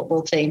boys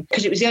football team,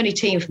 because it was the only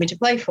team for me to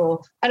play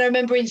for. And I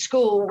remember in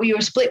school, we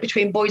were split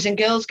between boys and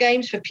girls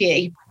games for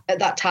PE at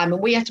that time.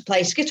 And we had to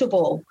play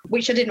skittleball,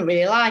 which I didn't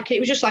really like.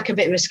 It was just like a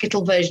bit of a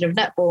skittle version of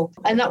netball.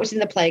 And that was in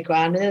the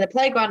playground. And then the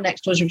playground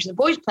next to us, which is the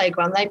boys'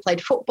 playground, they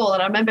played football.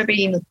 And I remember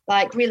being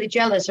like really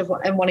jealous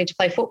and wanting to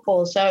play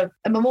football. So,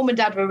 and my mum and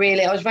dad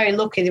I was very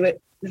lucky. They were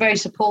very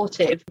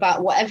supportive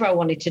about whatever I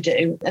wanted to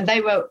do. And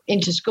they wrote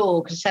into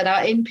school because I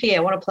said, in PE, I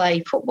want to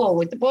play football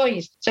with the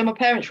boys. So my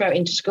parents wrote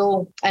into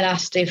school and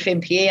asked if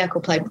in PE I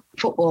could play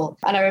football.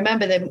 And I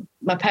remember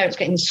my parents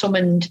getting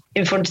summoned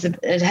in front of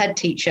the head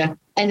teacher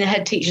in the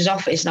head teacher's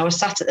office. And I was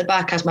sat at the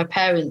back as my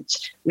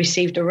parents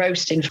received a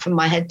roasting from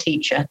my head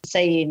teacher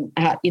saying,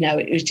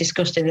 it was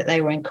disgusting that they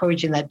were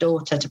encouraging their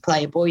daughter to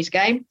play a boys'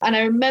 game. And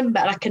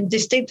I can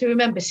distinctly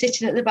remember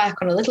sitting at the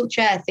back on a little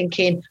chair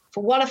thinking,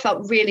 for one, I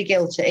felt really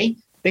guilty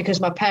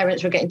because my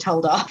parents were getting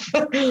told off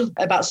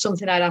about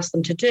something I'd asked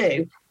them to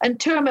do. And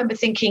two, I remember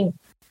thinking,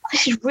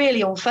 this is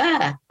really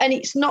unfair. And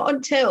it's not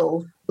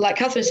until, like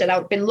Catherine said,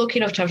 I've been lucky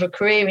enough to have a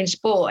career in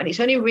sport. And it's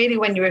only really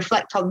when you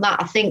reflect on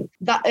that, I think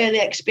that early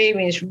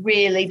experience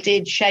really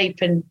did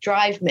shape and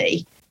drive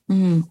me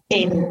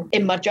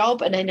in my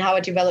job and in how I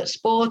developed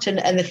sport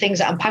and the things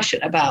that I'm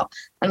passionate about.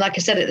 And like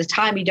I said, at the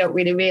time, you don't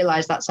really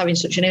realise that's having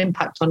such an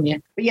impact on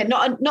you. But yeah,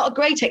 not a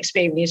great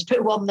experience,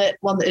 but one that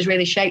has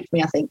really shaped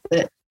me, I think,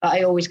 that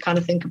I always kind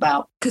of think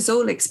about. Because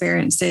all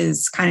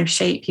experiences kind of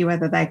shape you,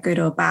 whether they're good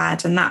or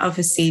bad. And that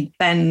obviously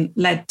then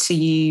led to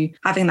you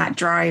having that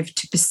drive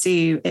to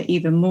pursue it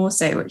even more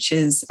so, which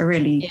is a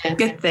really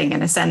good thing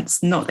in a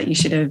sense. Not that you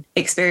should have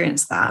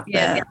experienced that,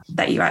 but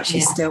that you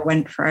actually still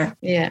went for it.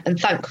 Yeah. And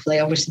thankfully,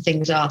 obviously,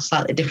 things are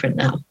slightly different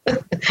now.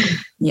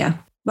 Yeah.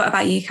 What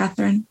about you,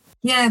 Catherine?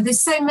 Yeah,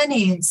 there's so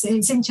many. It's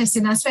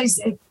interesting. I suppose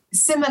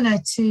similar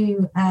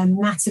to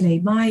Natalie,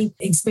 my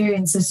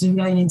experience of sort of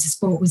going into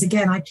sport was,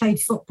 again, I played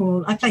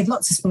football. I played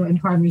lots of sport in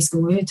primary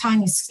school. We were a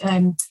tiny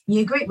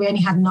year group. We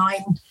only had 9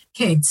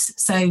 kids.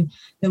 So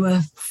there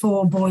were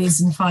 4 boys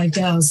and 5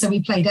 girls. So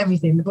we played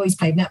everything. The boys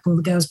played netball,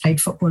 the girls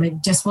played football.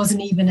 It just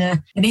wasn't even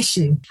an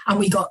issue. And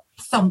we got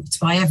thumped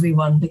by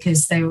everyone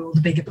because they were all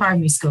the bigger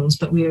primary schools,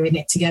 but we were in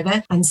it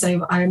together. And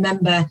so I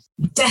remember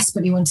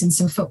desperately wanting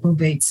some football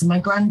boots and my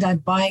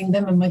granddad buying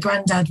them. And my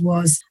granddad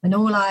was an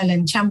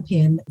All-Ireland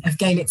champion of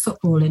Gaelic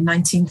football in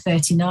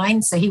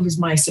 1939. So he was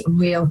my sort of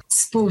real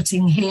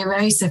sporting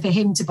hero. So for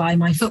him to buy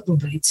my football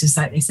boots was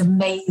like this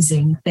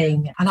amazing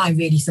thing. And I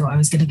really thought I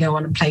was going to go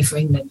on and play for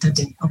England. I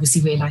didn't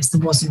obviously realise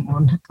there wasn't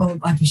one. Or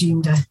I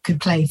presumed I could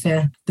play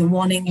for the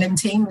one England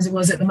team as it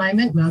was at the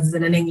moment, rather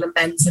than an England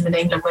men's and an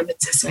England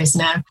women's as it is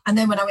now. And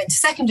then when I went to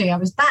secondary, I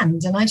was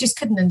banned and I just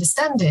couldn't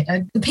understand it.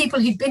 The people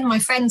who'd been my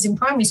friends in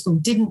primary school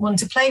didn't want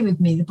to play with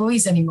me, the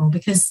boys, anymore,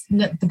 because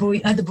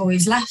other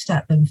boys laughed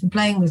at them for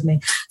playing with me.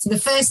 So the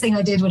first thing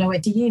I did when I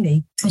went to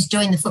uni was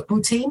join the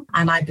football team,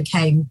 and I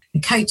became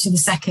the coach of the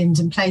second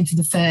and played for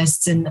the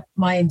first. And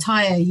my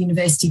entire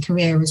university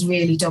career was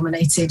really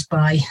dominated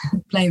by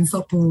playing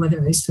football, whether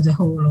it was for the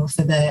hall or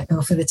for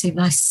the team.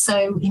 And I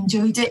so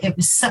enjoyed it. It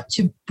was such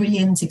a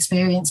brilliant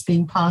experience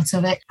being part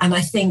of it. And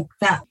I think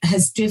that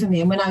has driven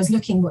me. And when I was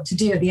looking what to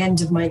do at the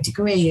end of my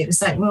degree, it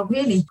was like, well,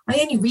 really, I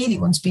only really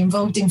want to be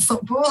involved in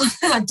football.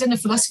 I'd done a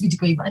philosophy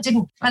degree, but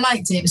I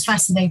liked it. It was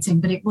fascinating,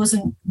 but it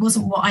wasn't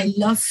what I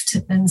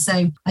loved. And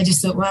so I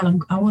just thought, well,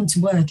 I want to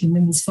work in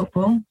women's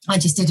football. I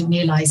just didn't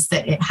realise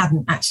that it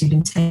hadn't actually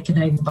been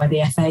taken over by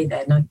the FA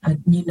then. I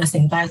knew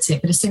nothing about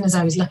it. But as soon as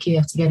I was lucky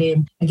enough to get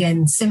in,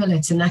 again, similar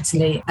to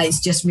Natalie, it's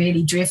just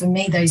really driven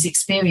me, those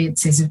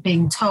experiences of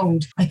being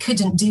told I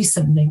couldn't do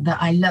something that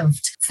I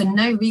loved for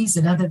no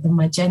reason other than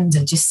my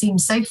gender just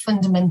seems so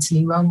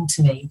fundamentally wrong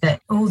to me,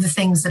 that all the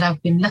things that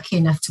I've been lucky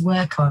enough to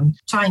work on,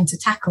 trying to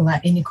tackle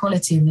that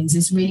inequality and things,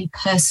 is really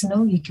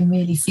personal. You can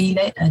really feel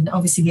it. And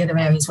obviously the other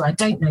areas where I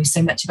don't know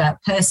so much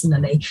about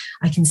personally,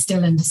 I can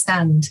still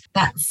understand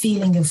that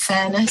feeling of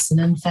fairness and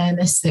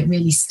unfairness that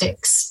really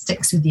sticks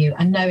with you,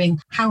 and knowing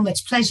how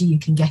much pleasure you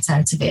can get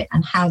out of it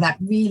and how that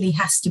really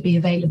has to be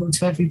available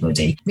to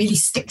everybody really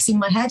sticks in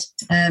my head.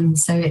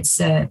 So it's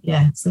so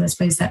I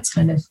suppose that's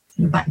kind of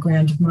the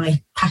background of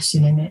my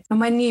passion in it. And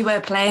when you were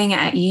playing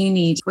at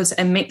uni, was it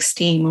a mixed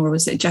team or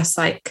was it just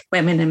like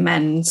women and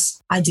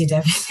men's? I did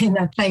everything.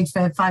 I played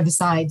for a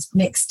five-a-side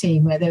mixed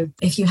team where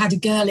if you had a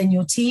girl in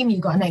your team, you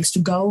got an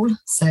extra goal.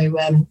 So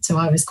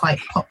I was quite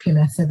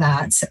popular for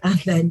that. And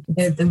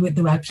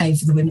then I played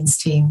for the women's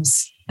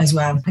teams as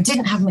well. I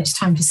didn't have much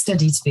time for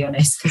study, to be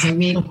honest, because I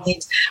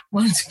really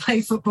wanted to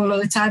play football all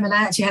the time. And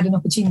I actually had an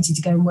opportunity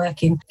to go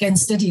and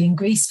study in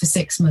Greece for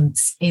 6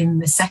 months in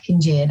the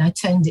second year. And I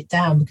turned it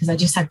down because I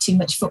just had too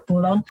much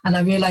football on. And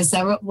I realised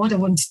that what I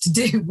wanted to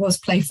do was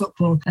play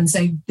football. And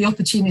so the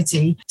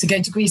opportunity to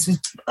go to Greece was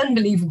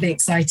unbelievably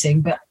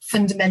exciting. But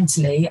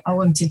fundamentally, I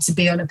wanted to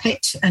be on a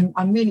pitch. And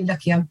I'm really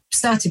lucky. I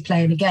started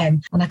playing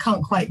again. And I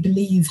can't quite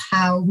believe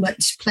how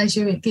much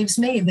pleasure it gives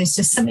me. There's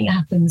just something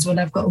happens when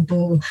I've got a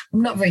ball.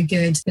 I'm not very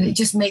good, but it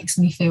just makes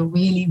me feel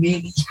really,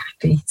 really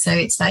happy. So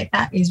it's like,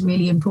 that is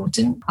really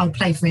important. I'll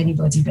play for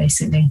anybody,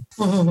 basically.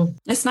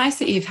 It's nice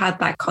that you've had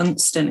that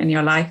constant in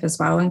your life as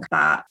well, and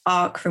that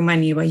arc from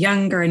when you were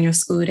younger in your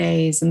school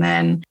days, and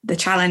then the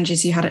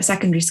challenges you had at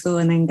secondary school,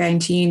 and then going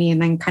to uni,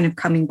 and then kind of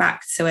coming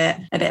back to it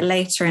a bit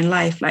later in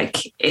life. Like,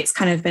 it's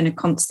kind of been a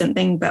constant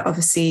thing, but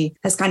obviously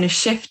has kind of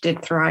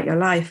shifted throughout your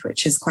life,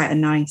 which is quite a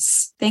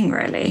nice thing,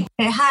 really.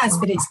 It has,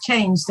 but it's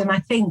changed. And I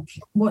think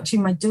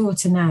watching my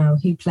daughter now,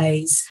 who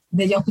plays,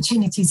 the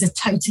opportunities are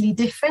totally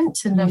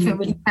different. And I feel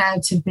really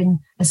proud to have been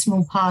a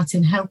small part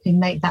in helping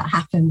make that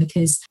happen,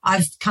 because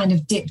I've kind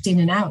of dipped in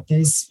and out.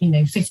 There's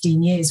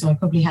 15 years where I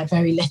probably had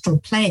very little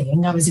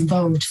playing. I was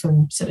involved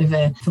from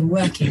from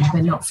working,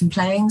 but not from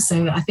playing.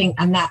 So I think,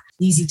 and that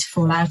easy to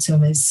fall out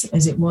of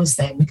as it was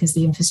then, because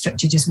the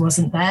infrastructure just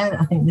wasn't there.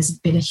 I think there's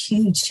been a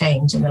huge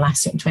change in the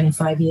last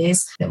 25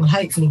 years that will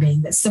hopefully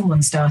mean that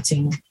someone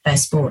starting their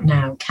sport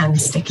now can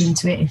stick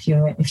into it if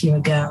you're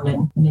a girl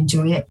and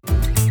enjoy it.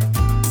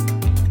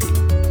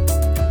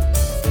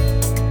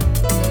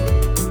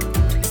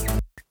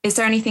 Is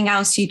there anything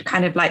else you'd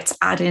kind of like to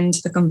add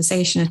into the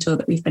conversation at all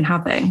that we've been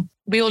having?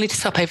 We all need to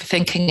stop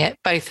overthinking it,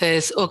 both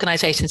as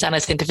organisations and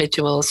as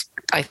individuals.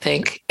 I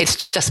think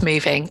it's just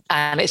moving,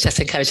 and it's just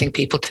encouraging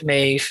people to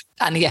move.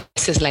 And yes,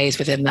 there's layers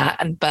within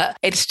that, but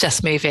it's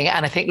just moving.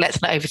 And I think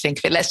let's not overthink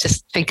of it. Let's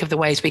just think of the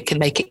ways we can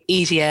make it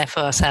easier for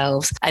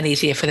ourselves and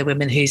easier for the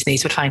women whose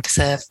needs we're trying to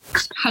serve.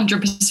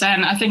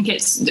 100%. I think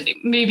it's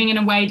moving in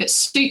a way that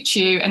suits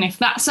you. And if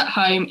that's at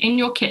home, in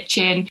your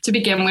kitchen, to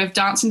begin with,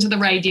 dancing to the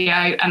radio,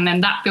 and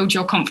then that builds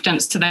your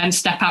confidence to then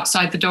step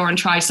outside the door and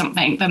try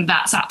something, then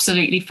that's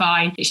absolutely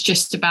fine. It's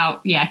just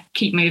about,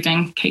 keep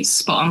moving, keep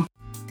spot on.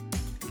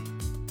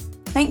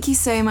 Thank you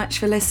so much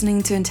for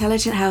listening to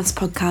Intelligent Health's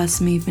podcast,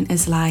 Movement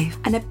is Life.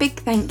 And a big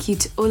thank you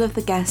to all of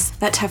the guests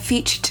that have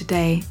featured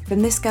today, from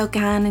This Girl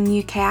Can and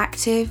UK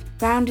Active,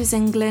 Rounders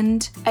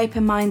England,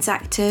 Open Minds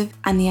Active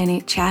and the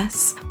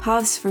NHS,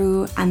 Paths for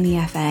All and the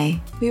FA.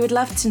 We would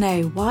love to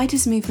know, why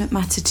does movement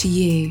matter to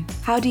you?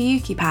 How do you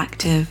keep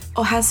active?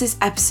 Or has this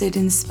episode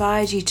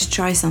inspired you to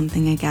try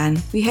something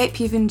again? We hope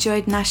you've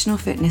enjoyed National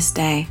Fitness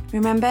Day.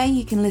 Remember,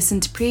 you can listen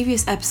to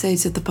previous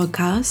episodes of the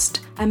podcast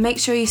and make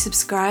sure you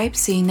subscribe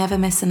so you never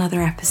miss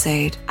another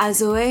episode.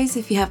 As always,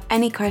 if you have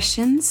any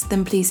questions,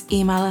 then please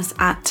email us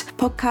at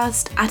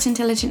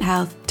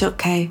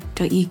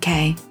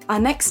podcast@intelligenthealth.co.uk. Our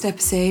next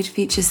episode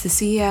features the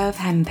CEO of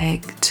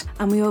Hempicked,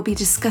 and we will be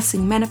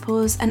discussing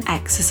menopause and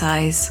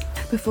exercise.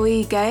 Before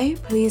you go,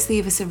 please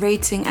leave us a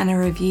rating and a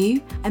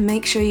review, and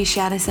make sure you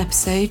share this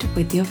episode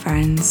with your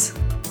friends.